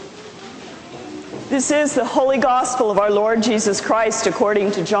This is the Holy Gospel of our Lord Jesus Christ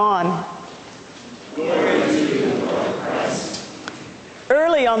according to John. Glory to you, Lord Christ.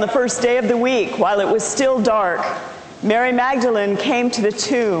 Early on the first day of the week, while it was still dark, Mary Magdalene came to the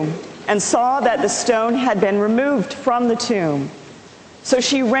tomb and saw that the stone had been removed from the tomb. So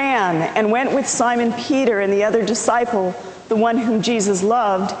she ran and went with Simon Peter and the other disciple, the one whom Jesus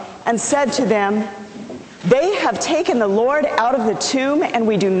loved, and said to them, "They have taken the Lord out of the tomb, and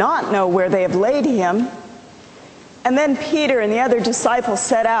we do not know where they have laid him." And then Peter and the other disciple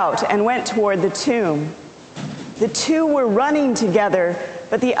set out and went toward the tomb. The two were running together,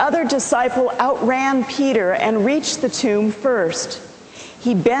 but the other disciple outran Peter and reached the tomb first.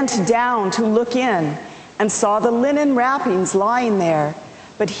 He bent down to look in and saw the linen wrappings lying there,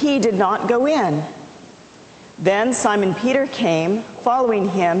 but he did not go in. Then Simon Peter came, following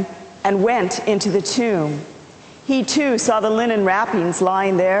him, and went into the tomb. He too saw the linen wrappings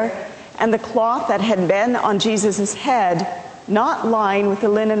lying there, and the cloth that had been on Jesus' head, not lying with the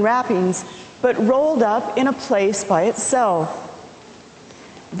linen wrappings, but rolled up in a place by itself.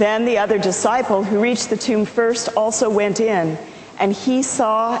 Then the other disciple who reached the tomb first also went in, and he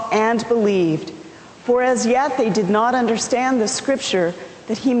saw and believed. For as yet they did not understand the scripture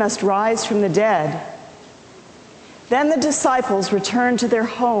that he must rise from the dead. Then the disciples returned to their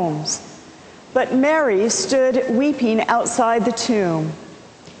homes, but Mary stood weeping outside the tomb.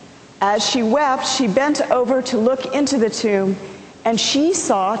 As she wept, she bent over to look into the tomb, and she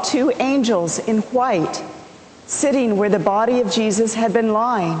saw two angels in white, sitting where the body of Jesus had been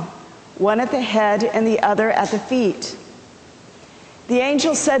lying, one at the head and the other at the feet. The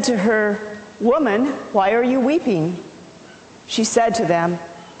angel said to her, "Woman, why are you weeping?" She said to them,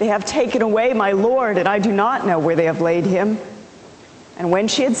 "They have taken away my Lord, and I do not know where they have laid him." And when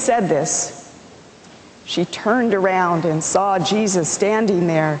she had said this, she turned around and saw Jesus standing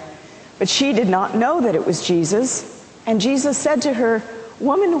there, but she did not know that it was Jesus. And Jesus said to her,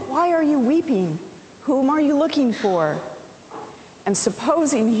 "Woman, why are you weeping? Whom are you looking for?" And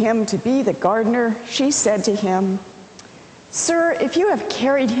supposing him to be the gardener, she said to him, "Sir, if you have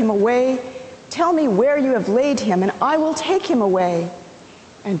carried him away, tell me where you have laid him, and I will take him away."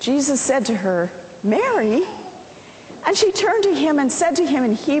 And Jesus said to her, "Mary." And she turned to him and said to him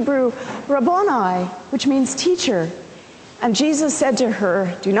in Hebrew, "Rabboni," which means teacher. And Jesus said to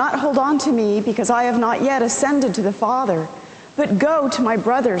her, "Do not hold on to me, because I have not yet ascended to the Father, but go to my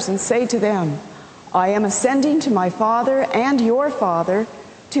brothers and say to them, I am ascending to my Father and your Father,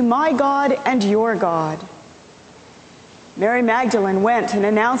 to my God and your God." Mary Magdalene went and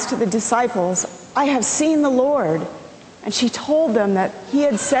announced to the disciples, "I have seen the Lord." And she told them that he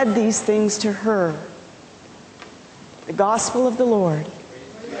had said these things to her. The Gospel of the Lord.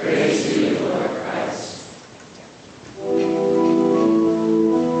 Praise to you, Lord Christ.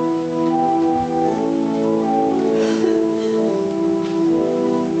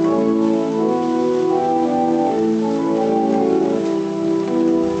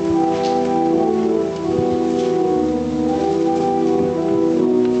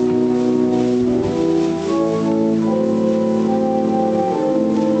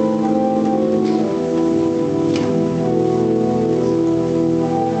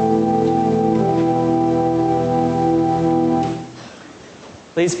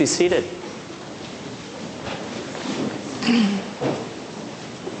 Please be seated.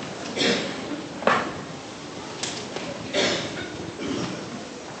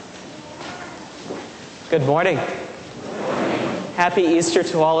 Good morning. Happy Easter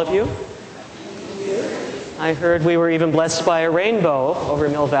to all of you. I heard we were even blessed by a rainbow over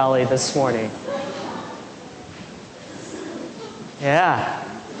Mill Valley this morning. Yeah.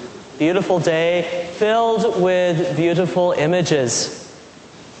 Beautiful day filled with beautiful images.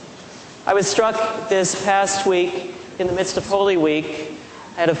 I was struck this past week, in the midst of Holy Week,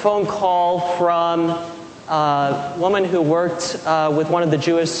 I had a phone call from a woman who worked with one of the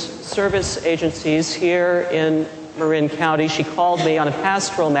Jewish service agencies here in Marin County. She called me on a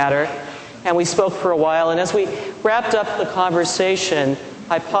pastoral matter, and we spoke for a while. And as we wrapped up the conversation,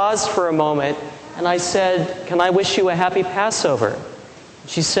 I paused for a moment, and I said, "Can I wish you a happy Passover?"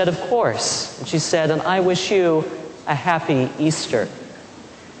 She said, "Of course." And she said, "And I wish you a happy Easter."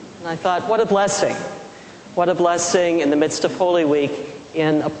 And I thought, what a blessing. What a blessing in the midst of Holy Week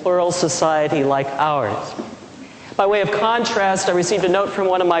in a plural society like ours. By way of contrast, I received a note from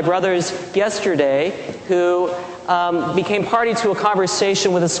one of my brothers yesterday who became party to a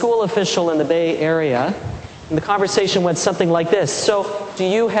conversation with a school official in the Bay Area. And the conversation went something like this: "So, do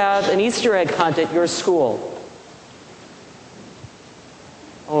you have an Easter egg hunt at your school?"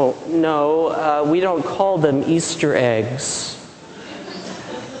 "Oh, no, we don't call them Easter eggs."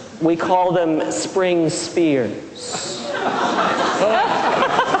 We call them spring spears.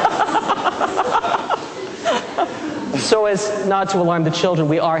 So as not to alarm the children,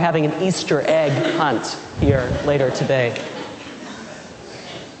 we are having an Easter egg hunt here later today.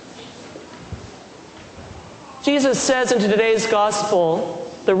 Jesus says in today's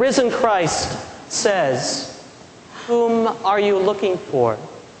gospel, the risen Christ says, "Whom are you looking for?"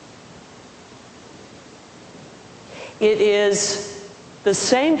 It is the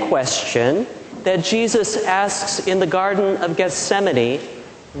same question that Jesus asks in the Garden of Gethsemane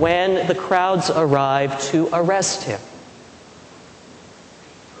when the crowds arrive to arrest him.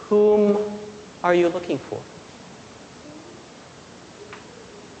 Whom are you looking for?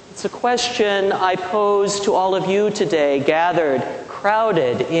 It's a question I pose to all of you today, gathered,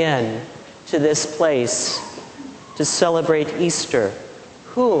 crowded in to this place to celebrate Easter.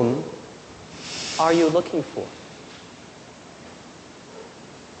 Whom are you looking for?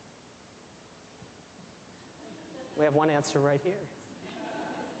 We have one answer right here.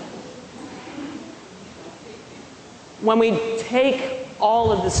 When we take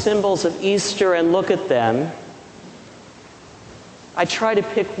all of the symbols of Easter and look at them, I try to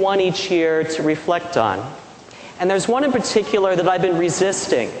pick one each year to reflect on. And there's one in particular that I've been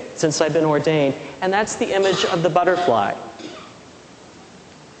resisting since I've been ordained, and that's the image of the butterfly.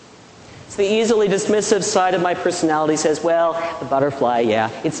 It's the easily dismissive side of my personality says, well, the butterfly, yeah,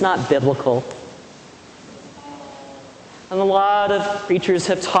 it's not biblical. And a lot of preachers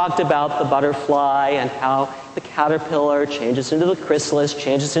have talked about the butterfly and how the caterpillar changes into the chrysalis,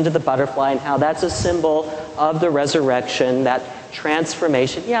 changes into the butterfly, and how that's a symbol of the resurrection, that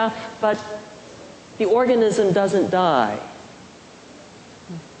transformation. Yeah, but the organism doesn't die.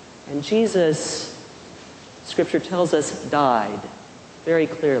 And Jesus, Scripture tells us, died very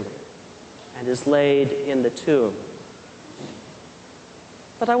clearly and is laid in the tomb.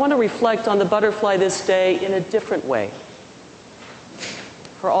 But I want to reflect on the butterfly this day in a different way.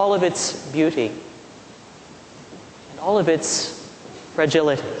 For all of its beauty and all of its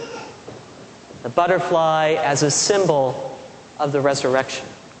fragility. The butterfly as a symbol of the resurrection.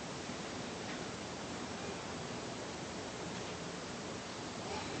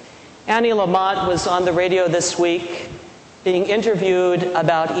 Annie Lamott was on the radio this week being interviewed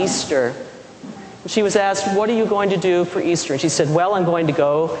about Easter. She was asked, what are you going to do for Easter? And she said, well, I'm going to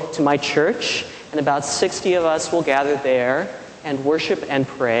go to my church, and about 60 of us will gather there and worship and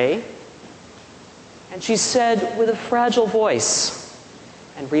pray. And she said with a fragile voice,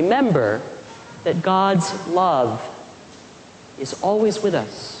 and remember that God's love is always with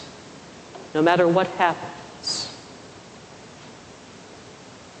us, no matter what happens.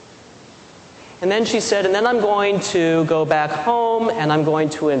 And then she said, and then I'm going to go back home, and I'm going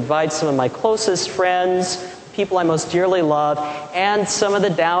to invite some of my closest friends, people I most dearly love, and some of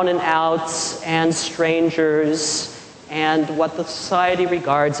the down and outs and strangers, and what the society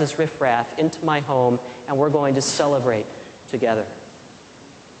regards as riffraff into my home, and we're going to celebrate together.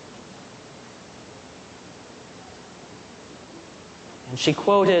 And she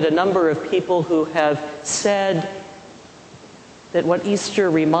quoted a number of people who have said that what Easter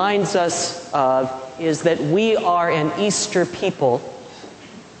reminds us of is that we are an Easter people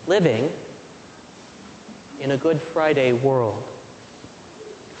living in a Good Friday world.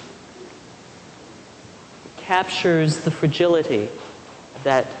 Captures the fragility of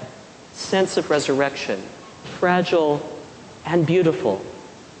that sense of resurrection, fragile and beautiful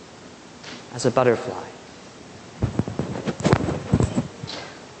as a butterfly.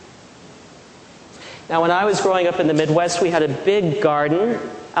 Now, when I was growing up in the Midwest, we had a big garden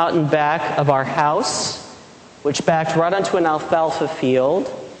out in back of our house, which backed right onto an alfalfa field,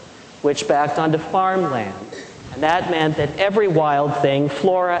 which backed onto farmland. And that meant that every wild thing,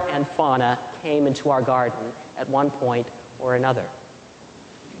 flora and fauna, came into our garden at one point or another.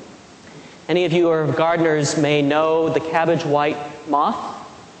 Any of you who are gardeners may know the cabbage white moth.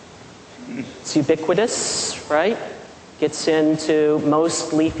 It's ubiquitous, right? Gets into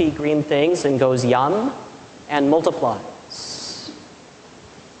most leafy green things and goes yum and multiplies.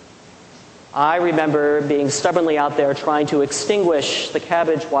 I remember being stubbornly out there trying to extinguish the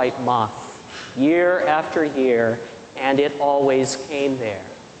cabbage white moth year after year, and it always came there.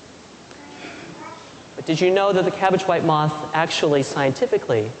 But did you know that the cabbage white moth actually,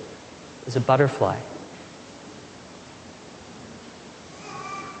 scientifically, is a butterfly?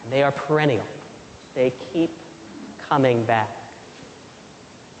 And they are perennial. They keep coming back.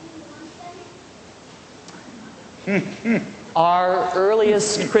 Our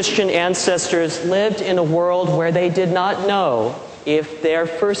earliest Christian ancestors lived in a world where they did not know if their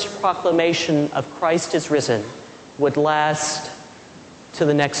first proclamation of Christ is risen would last to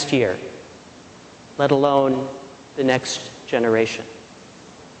the next year, let alone the next generation.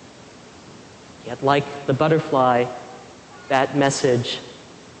 Yet, like the butterfly, that message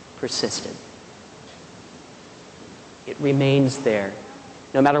persisted. It remains there,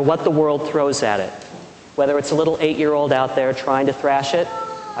 no matter what the world throws at it. Whether it's a little 8-year-old out there trying to thrash it,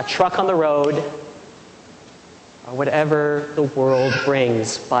 a truck on the road, or whatever the world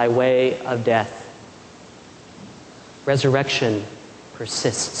brings by way of death. Resurrection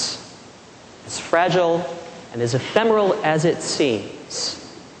persists. As fragile and as ephemeral as it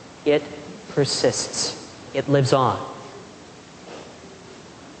seems, it persists. It lives on.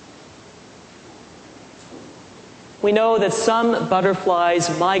 We know that some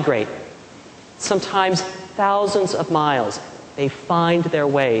butterflies migrate, sometimes thousands of miles. They find their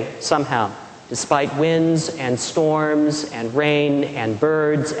way somehow, despite winds and storms and rain and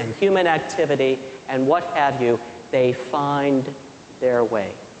birds and human activity and what have you. They find their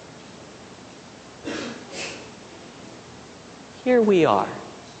way. Here we are,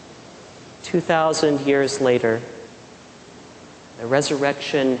 2,000 years later. The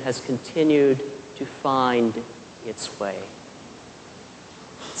resurrection has continued to find its way.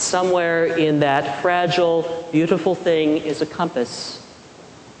 Somewhere in that fragile, beautiful thing is a compass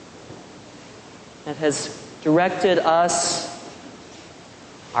that has directed us,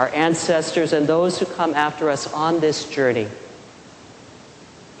 our ancestors, and those who come after us on this journey.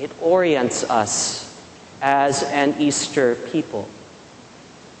 It orients us as an Easter people.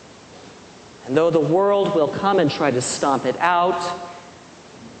 And though the world will come and try to stomp it out,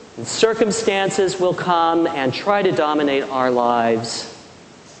 and circumstances will come and try to dominate our lives,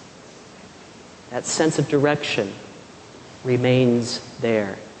 that sense of direction remains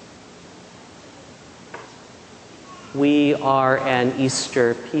there. We are an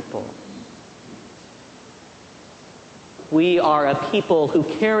Easter people. We are a people who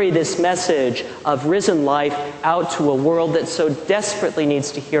carry this message of risen life out to a world that so desperately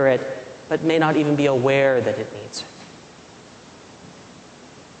needs to hear it, but may not even be aware that it needs it.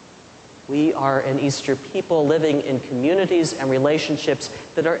 We are an Easter people living in communities and relationships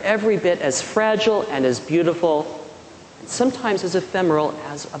that are every bit as fragile and as beautiful, and sometimes as ephemeral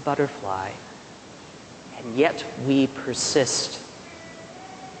as a butterfly. And yet we persist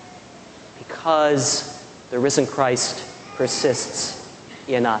because the risen Christ persists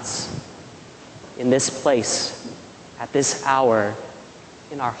in us, in this place, at this hour,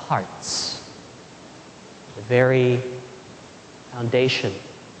 in our hearts, the very foundation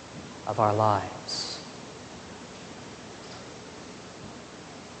of our lives.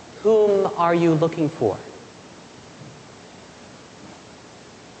 Whom are you looking for?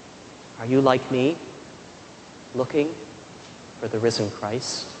 Are you like me, looking for the risen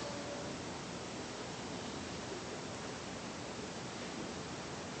Christ?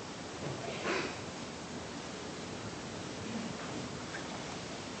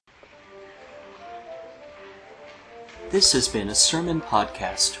 This has been a sermon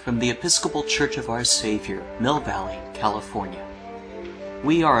podcast from the Episcopal Church of Our Savior, Mill Valley, California.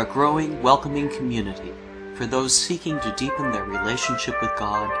 We are a growing, welcoming community for those seeking to deepen their relationship with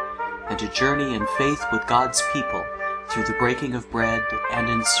God and to journey in faith with God's people through the breaking of bread and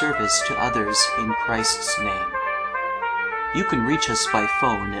in service to others in Christ's name. You can reach us by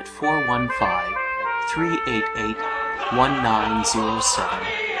phone at 415-388-1907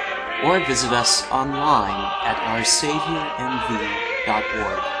 or visit us online at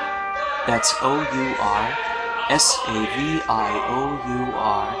oursaviormv.org. That's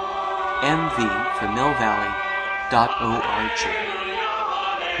OURSAVIOURMV for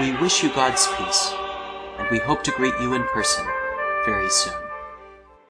millvalley.org. We wish you God's peace, and we hope to greet you in person very soon.